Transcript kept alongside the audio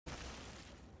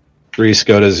3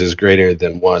 Skodas is greater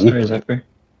than 1. Sorry, Zephyr.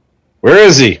 Where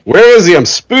is he? Where is he? I'm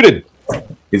spooted.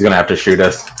 He's gonna have to shoot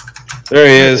us. There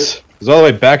he is. He's all the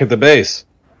way back at the base.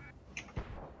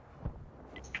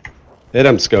 Hit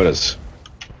him, Skodas.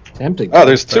 Tempting. Oh,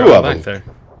 there's 2 of them. There.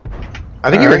 I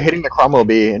think you were hitting the Cromwell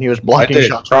B, and he was blocking did.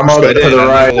 shots. Cromwell to the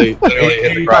right. Literally hit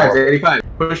the 85, Cromwell. 85.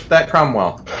 Push that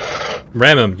Cromwell.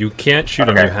 Ram him. You can't shoot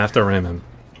him. Okay. You have to ram him.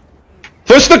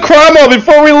 Push the Cromwell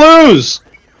before we lose!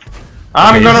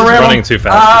 I'm gonna ram him. Running too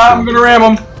fast. I'm gonna ram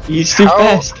him. He's too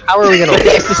fast. How are we gonna win?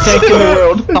 Fastest tank in the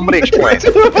world. Somebody explain.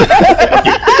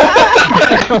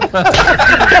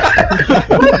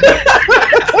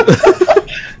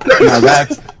 Now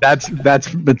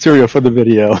that's material for the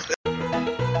video.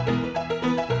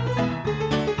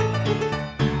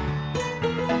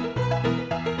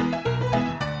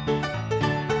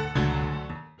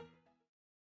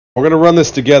 We're gonna run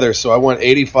this together, so I want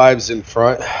 85s in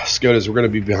front. Skodas, we're gonna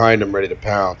be behind them, ready to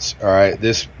pounce. All right,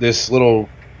 this little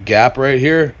gap right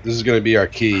here, this is gonna be our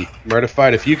key.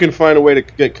 Murdified, if you can find a way to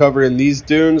get cover in these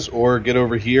dunes or get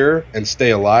over here and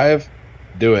stay alive,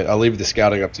 do it. I'll leave the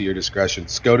scouting up to your discretion.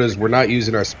 Skodas, we're not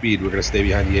using our speed. We're gonna stay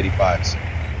behind the 85s.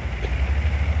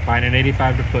 Find an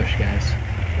 85 to push, guys.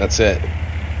 That's it.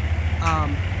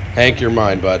 Hank, your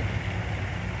mind, bud.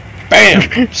 Bam!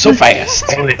 So fast.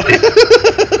 I'm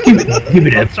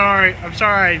sorry.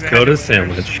 I had Go to there's-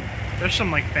 sandwich. There's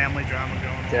some like family drama going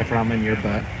on. Zephyr, I'm in your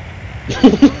butt.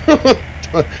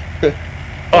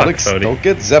 Alex, Cody. don't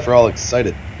get Zephyr all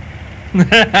excited.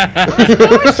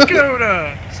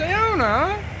 Skoda!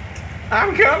 Sayona!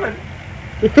 I'm coming.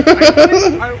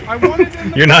 I wanted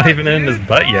him to You're not fuck, even in dude. his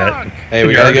butt yet. Fuck. Hey,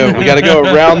 we gotta go. We gotta go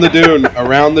around the dune.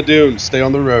 Around the dune. Stay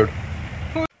on the road.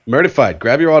 Murdified,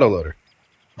 grab your autoloader.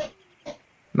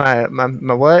 My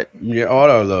what? Your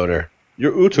autoloader.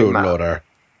 Your autoloader.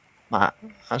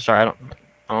 I'm sorry, I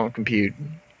don't compute.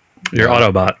 Your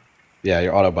Autobot. Yeah,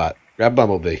 your Autobot. Grab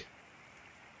Bumblebee.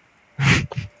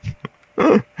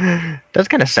 Does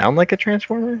kind of sound like a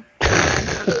transformer.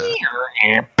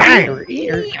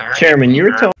 Chairman, you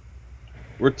were told.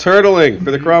 We're turtling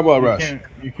for the Cromwell rush.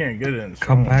 You can't get it.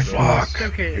 Come back. Fuck. It's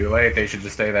okay. Too late. They should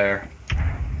just stay there.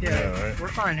 Yeah, we're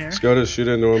fine here. Skoda, shoot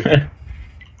into him.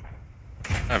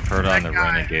 I've heard on the That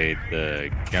guy. Renegade the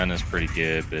gun is pretty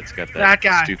good, but it's got That that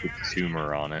guy. stupid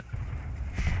tumor on it.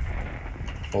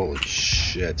 Holy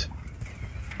shit.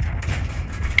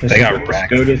 They got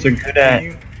Skodas are good at.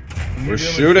 We're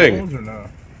shooting. Or no?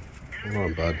 Come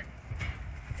on, bud.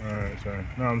 Alright, sorry.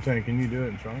 No, I'm saying, can you do it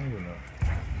in songs or no?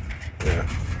 Yeah.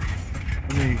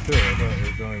 I mean, you could. I thought it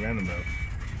was only random though.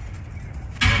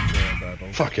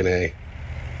 Fucking A.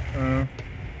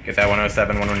 Get that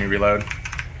 107 one when you reload.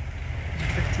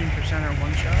 15% or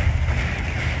one shot.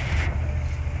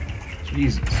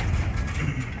 Jesus.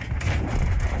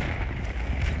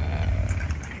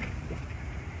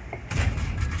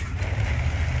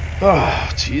 Oh,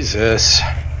 Jesus.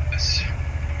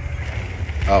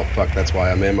 Oh, fuck, that's why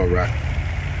I'm ammo wreck.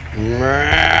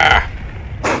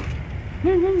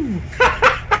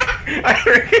 I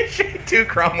ricocheted 2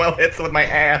 Cromwell hits with my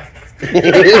ass.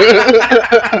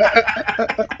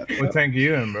 What tank are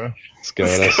you in, bro?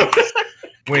 Skoda.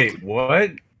 Wait,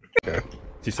 what? Okay.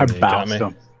 I bounced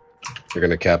him. They're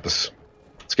gonna cap us.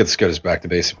 Let's get the Skodas back to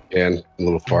base if we can. A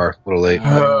little far, a little late.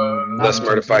 Unless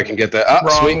Murdified can get that. Ah,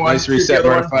 Wrong sweet, one. nice reset, Shoot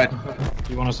the other Murdified.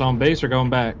 You want us on base or going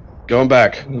back? Going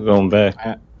back. I'm going back.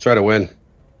 Try to win.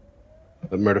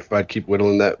 Let Murdified keep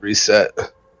whittling that reset.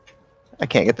 I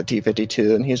can't get the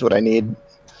T-52, and he's what I need.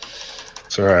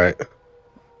 It's alright.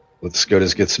 Let the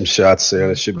Skodas get some shots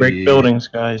there. It should Break be... buildings,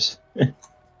 guys. I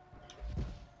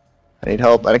need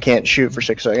help. I can't shoot for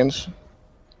 6 seconds.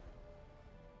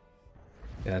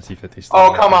 Yeah, T-50.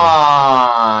 Oh, come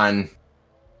on!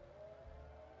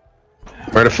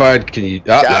 Murdified, can you...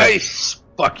 Ah, Got it. nice!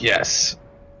 Fuck yes!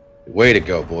 Way to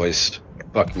go, boys.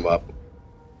 Fuck him up.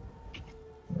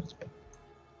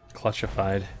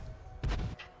 Clutchified.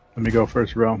 Let me go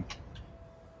first row.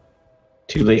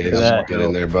 Too late Yeah, for just that. get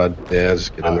in there, bud. Yeah,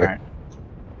 just get in there. Alright.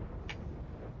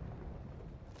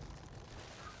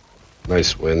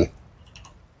 Nice win.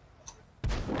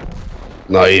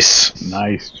 Nice.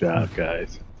 Nice job,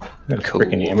 guys. Got a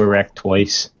freaking ammo rack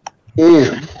twice.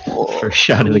 Mm. First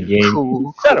shot of the game.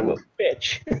 Cool. Son of a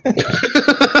bitch.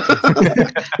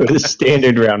 With a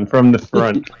standard round from the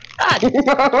front.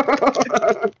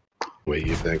 What do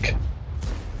you think?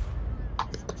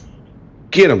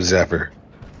 Get him, Zephyr.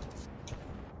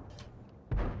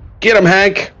 Get him,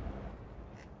 Hank.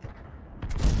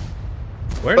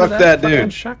 Where Fuck did that fucking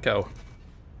dude. shot go?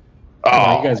 Oh,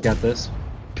 Oh, you guys got this.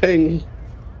 ping.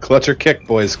 Clutch or kick,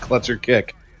 boys. Clutch or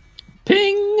kick.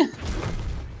 Ping!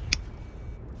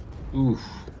 Oof.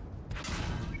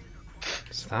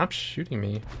 Stop shooting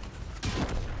me.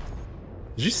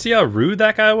 Did you see how rude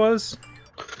that guy was?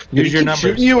 Did he keep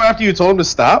shooting you after you told him to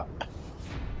stop?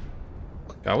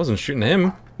 I wasn't shooting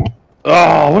him.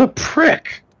 Oh, what a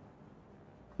prick!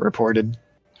 Reported.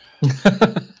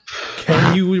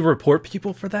 Can you report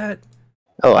people for that?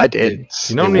 Oh, I did. Do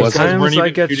you know how many times I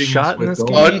get shot in this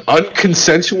game?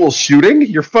 Unconsensual shooting?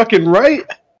 You're fucking right.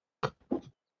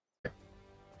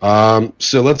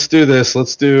 So let's do this.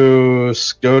 Let's do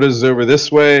Skoda's over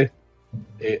this way.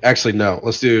 Actually, no.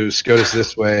 Let's do Skoda's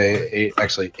this way.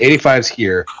 Actually, 85's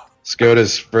here.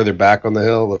 Skoda's further back on the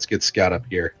hill. Let's get Scout up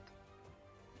here.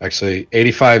 Actually,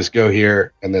 85's go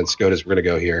here, and then Skoda's we're gonna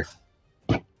go here.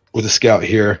 With a Scout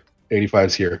here.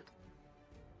 85's here.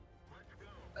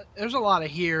 There's a lot of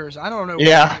here's. I don't know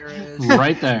Yeah. what here is.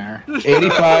 Right there.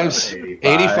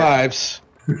 85's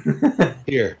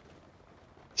here.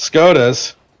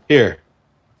 Skoda's here.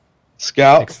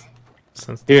 Scout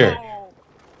here.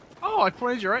 Oh, I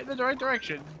pointed you right in the right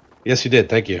direction. Yes, you did.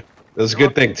 Thank you. That was a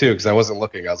good thing too, because I wasn't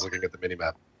looking. I was looking at the mini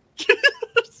map.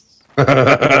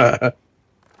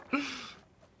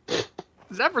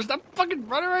 Zephyr, stop fucking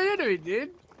running right into me, dude.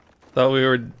 Thought we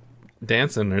were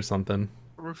dancing or something.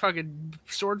 We're fucking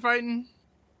sword fighting.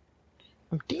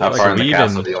 How far in the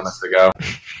castle do you want us to go?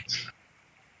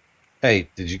 Hey,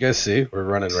 did you guys see? We're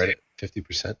running right at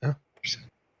 50% now.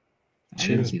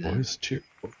 Cheers, see that. boys. Cheers.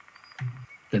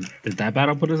 Did that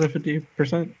battle put us at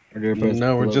 50%? Or did it put us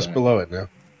No, we're below just that? below it now.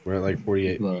 We're at like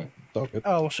 48. Below it. It's all good.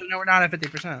 Oh, so now we're not at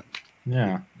 50%.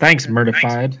 Yeah. Thanks,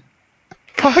 Murdified.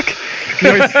 Fuck.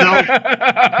 You're so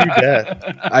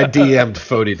I DM'd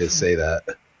Fody to say that.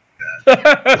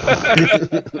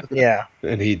 Yeah.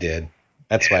 And he did.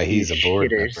 That's why he's a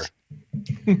board member.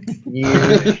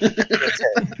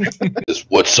 Just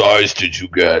what size did you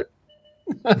get?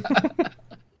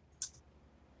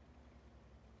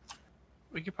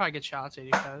 We could probably get shots,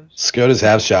 85. Skodas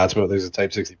have shots, but there's a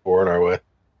Type 64 in our way.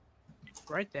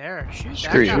 Right there. Shoot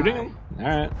Screw that you. guy.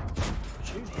 Alright.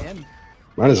 Shoot him.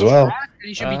 Might as well.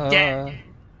 He should be dead.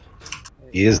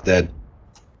 He is dead.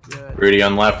 Good. Rudy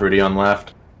on left, Rudy on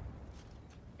left.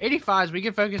 85s, we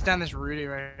can focus down this Rudy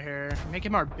right here. Make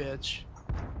him our bitch.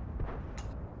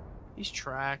 He's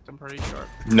tracked, I'm pretty sure.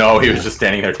 No, he was just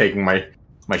standing there taking my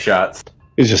shots.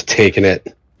 He's just taking it.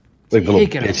 Like the little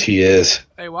Taking it. bitch he is.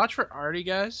 Hey, watch for Artie,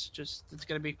 guys. Just, it's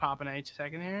gonna be popping any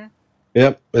second here.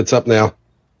 Yep, it's up now.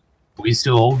 We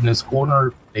still holding this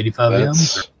corner, 85 M.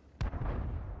 That's...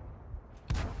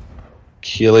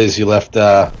 Achilles, you left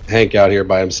Hank out here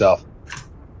by himself.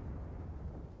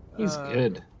 He's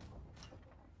good.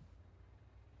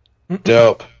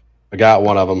 Dope. I got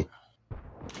one of them.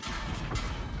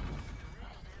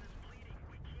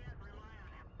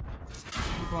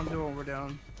 Keep on doing what we're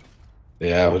doing.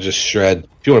 Yeah, we'll just shred.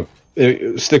 If you want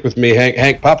to stick with me, Hank.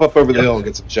 Hank, pop up over the hill and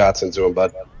get some shots into him,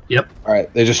 bud. Yep. All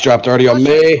right, they just dropped Artie on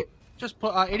me. Just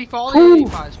put 84,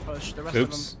 85s push. The rest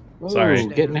Oops. of Sorry. Ooh,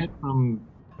 getting hit from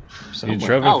somewhere. You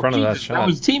drove in front of that Jesus, shot. That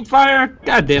was team fire.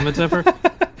 God damn it, Zephyr.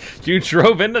 You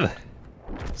drove into that.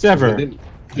 Zephyr, Didn't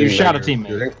you shot a like teammate.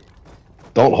 shooting.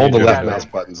 Don't hold the You left drove mouse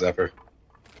button, Zephyr.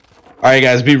 All right,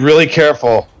 guys, be really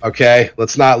careful, okay?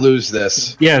 Let's not lose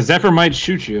this. Yeah, Zephyr might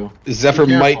shoot you. Zephyr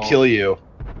Be might careful. kill you.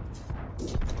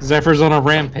 Zephyr's on a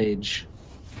rampage.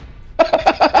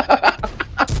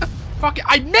 Fuck it,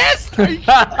 I missed!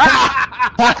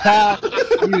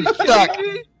 You suck.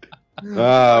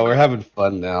 We're having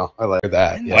fun now. I like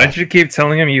that. Why'd you keep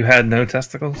telling him you had no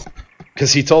testicles?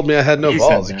 Because he told me I had no He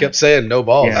balls. said He that. kept saying no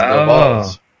balls, Yeah. no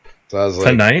balls. So I was like,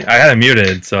 Tonight? I had it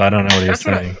muted, so I don't know what he was That's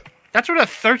what saying. That's what a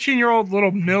 13-year-old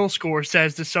little middle score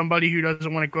says to somebody who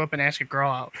doesn't want to go up and ask a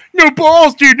girl out. No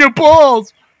balls, dude, no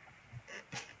balls!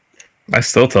 I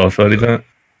still tell Fody that.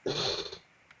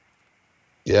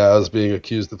 yeah, I was being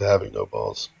accused of having no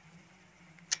balls.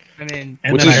 I mean,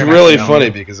 And Which then is I really got funny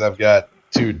down. because I've got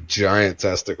two giant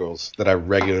testicles that I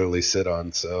regularly sit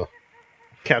on, so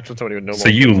Captain Tony with no So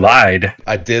you lied.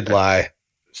 I did lie.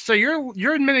 so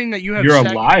you're admitting that you have You're a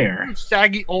liar.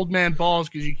 saggy old man balls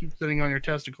because you keep sitting on your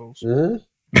testicles.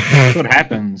 That's what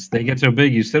happens. They get so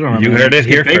big, you sit on them. You and heard they it get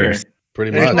here bigger. first.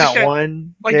 Pretty There's much. not that-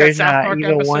 one. like that there's South not Park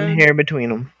even one episode? hair between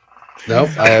them. Nope,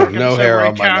 I have no Episode hair where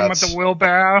on he my count nuts. with the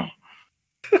wheelbarrow.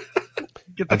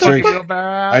 Get the I drink- fucking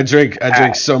wheelbarrow. I drink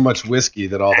so much whiskey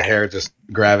that all the hair just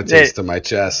gravitates to my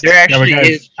chest. There actually guys,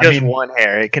 is I just mean- one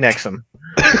hair. It connects them.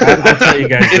 I'll tell you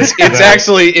guys this. It's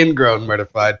actually ingrown,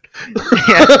 mortified.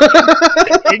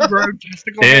 Ingrown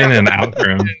testicle In hair. and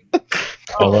outgrown.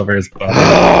 All over his butt.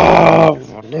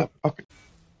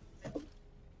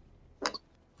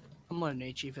 I'm letting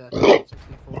HE for that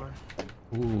 64.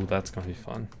 Ooh, that's gonna be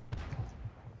fun.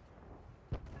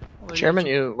 Chairman,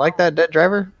 you like that dead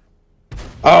driver?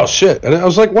 Oh shit! And I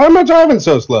was like, why am I driving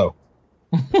so slow?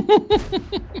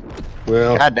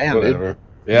 Well, Goddamn, whatever.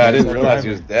 Yeah, I didn't realize he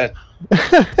was dead.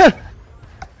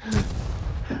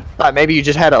 Thought maybe you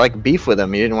just had like beef with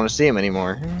him. You didn't want to see him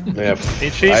anymore. Yeah,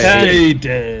 Hey,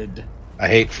 dead. I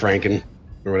hate Franken,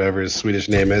 or whatever his Swedish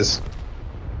name is.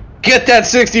 Get that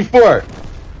 64!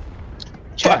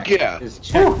 Fuck yeah! His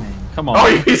check name. Come on. Oh,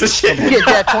 you piece of shit! Get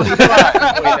that 25.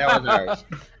 Wait, that was ours.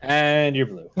 And you're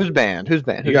blue. Who's banned? Who's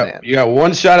banned? You Who's got, banned? you got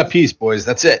one shot apiece, boys.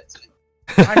 That's it.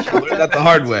 I shot Learned that the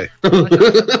hard way.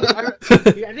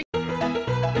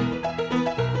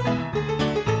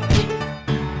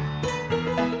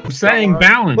 Saying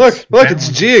balance. Look, it's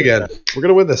G again. We're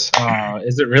gonna win this.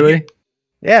 Is it really?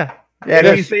 Yeah. Yeah, it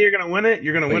If you is. say you're gonna win it,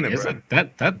 you're gonna win it, Is bro.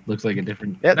 it? That looks like a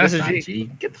different. Yeah, that's this is not G.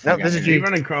 G. Get the No, fuck this out is of Are you here.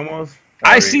 running chromos?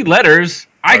 I see letters.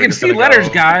 I can just see gonna letters,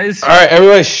 go. guys. All right,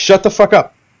 everybody, shut the fuck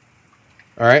up.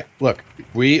 All right, look,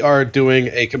 we are doing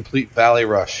a complete valley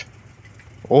rush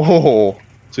Oh.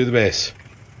 to the base.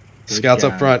 Scouts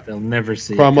up front. They'll never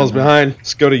see. it Cromwell's coming. behind.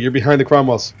 Scota, you're behind the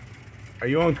Cromwells. Are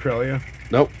you on Corellia?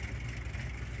 Nope.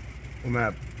 What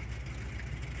map?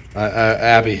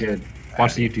 Abby. Good.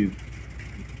 Watch the YouTube.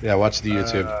 Yeah, watch the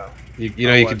YouTube. You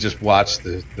know I'll you watch can just watch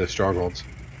the strongholds.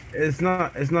 It's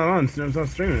not on. It's not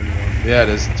streaming anymore. Yeah, it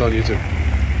is. It's on YouTube.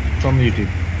 It's on the YouTube.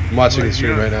 I'm watching the Wait,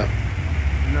 stream you're right not-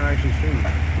 now. You're not actually streaming.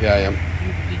 Yeah, I am.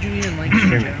 Did you even like the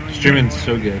channel? Streaming's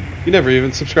so good. You never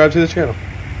even subscribed to the channel.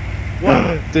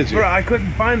 What? Did you? Bro, I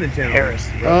couldn't find the channel.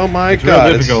 Heresy. Oh my It's god.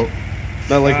 real difficult. It's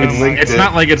not like we linked It's it.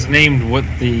 not like it's named what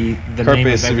the Carpe name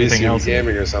of everything Cervisiam else is.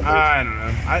 Gaming or something. I don't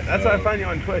know. That's why I found you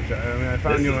on Twitch. I mean, I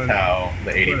found This you is on. how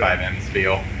the 85Ms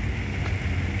feel.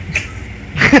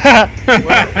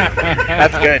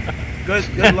 That's good.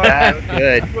 Good luck. That's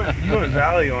good. You went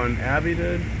Valley on Abby,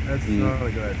 dude? That's not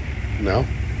good. No?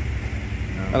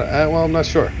 Well, I'm not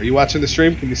sure. Are you watching the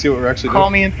stream? Can you see what we're actually Call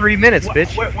doing? me in 3 minutes,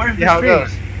 bitch. Where's See how it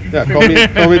goes. Yeah, call me in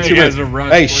 2 You guys minutes. are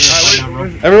running. Hey, We're shh. gonna find out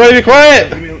real- Everybody be quiet!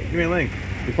 Give me a link.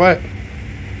 Be quiet.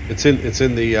 It's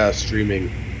in the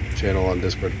streaming channel on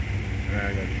Discord. Alright,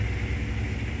 I got you.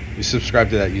 You subscribe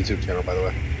to that YouTube channel, by the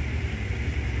way.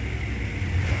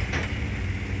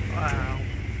 Wow.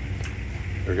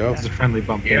 There we go. It's a friendly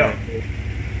bump Yeah. there.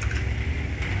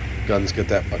 Guns, get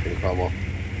that fucking Cromwell.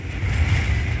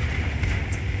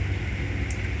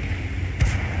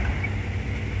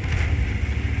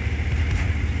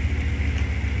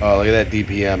 Oh, look at that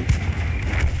DPM.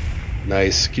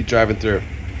 Nice. Keep driving through.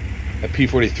 That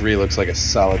P43 looks like a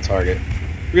solid target.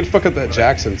 We're gonna fuck up that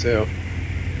Jackson, too.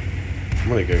 I'm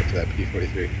gonna go for that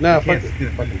P43. No, fuck can't it. see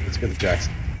that. Fuck it. Let's get the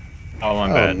Jackson. Oh, my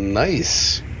Oh, bad.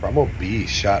 nice. Cromwell B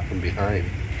shot from behind.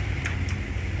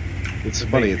 It's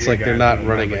funny. It's beer like they're guy not from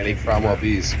running Robert any Gibson. Cromwell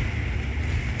Bs.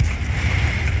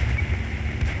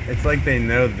 It's like they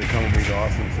know that the Tumblebee's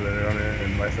awesome, so they're on it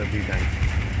in less FP tanks.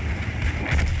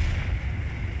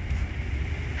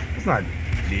 It's not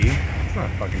G. It's not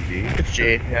fucking G. It's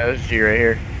G. Yeah, this is G right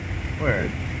here.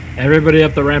 Where? Everybody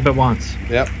up the ramp at once.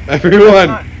 Yep. Everyone,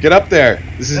 not- get up there.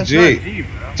 This is That's G. not G,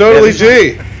 bro. Totally Yeah,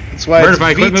 G. That's why it's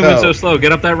Vertify, quit moving so veto. slow.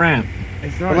 Get up that ramp.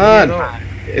 It's not Come G on. at all.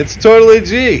 It's totally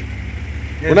G. Yeah,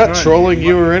 We're not it's trolling G.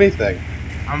 you or anything.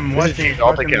 I'm This is watching G's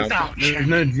alt fucking- account. There's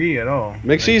no G at all.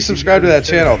 Make sure you Like, subscribe to you that guys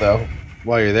channel, said- though,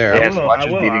 while you're there. Yeah. I will. watch I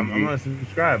his will. I'm BBG. gonna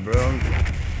subscribe, bro.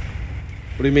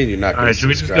 What do you mean you're not All going right, to should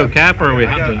we just go subscribe? cap or are we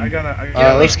I hunting?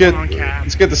 gotta Let's get on cap.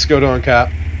 let's get the Skoda on cap.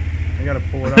 I gotta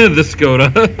pull it up. The Skoda.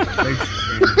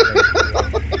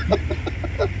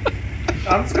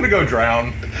 I'm just gonna go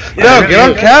drown. No, get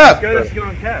on cap. Get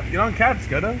on cap. Get on cap,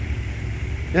 Skoda.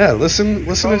 Yeah, listen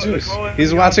to Call it- Juice. call it- He's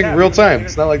get on watching cap. real time.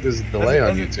 It's not like there's a delay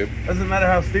on Doesn't- YouTube. Doesn't matter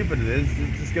how stupid it is.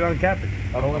 Just get on cap.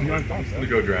 I'm just gonna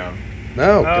go drown.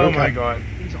 No, get Oh on my cap. god.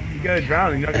 You gotta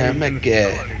drown. You're not I'm gonna a use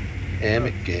good. the- Damn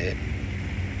it, good.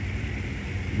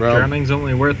 Bro, Drowning's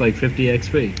only worth like 50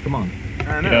 XP. Come on.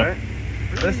 I know, Yeah. right?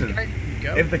 Listen,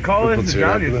 Go. if the call We'll is to platoon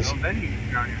drown after this. yourself, then you can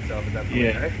drown yourself at that point,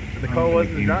 Yeah. right? If the call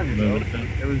wasn't to drown yourself,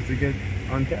 it was to get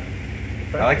on cap.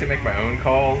 I like to make my own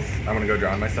calls. I'm gonna go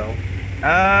drown myself.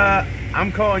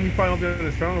 I'm calling. You probably won't be on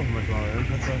the strong for much longer.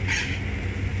 That's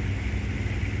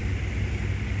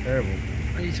terrible.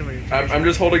 I need somebody to I'm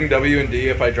just holding W and D.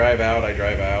 If I drive out, I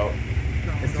drive out.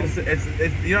 It's just it's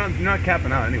you're not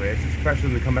capping out anyway. It's just pressure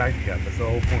them to come back to cap. That's the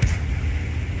whole point.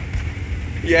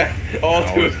 Yeah, all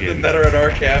two of them that are at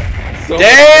our cap. So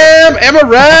damn, am I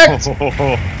wrecked?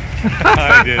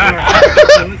 I did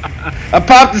it. I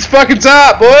popped this fucking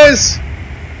top, boys.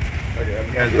 Okay,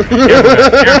 I'm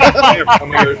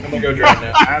gonna go drown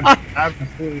now.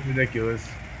 Absolutely ridiculous.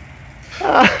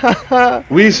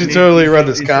 We should totally run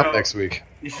this comp next week.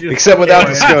 You should Except without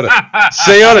the KYS. Skoda.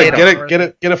 Stay on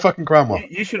it. Get a fucking Cromwell.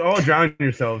 You should all drown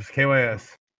yourselves.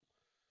 KYS.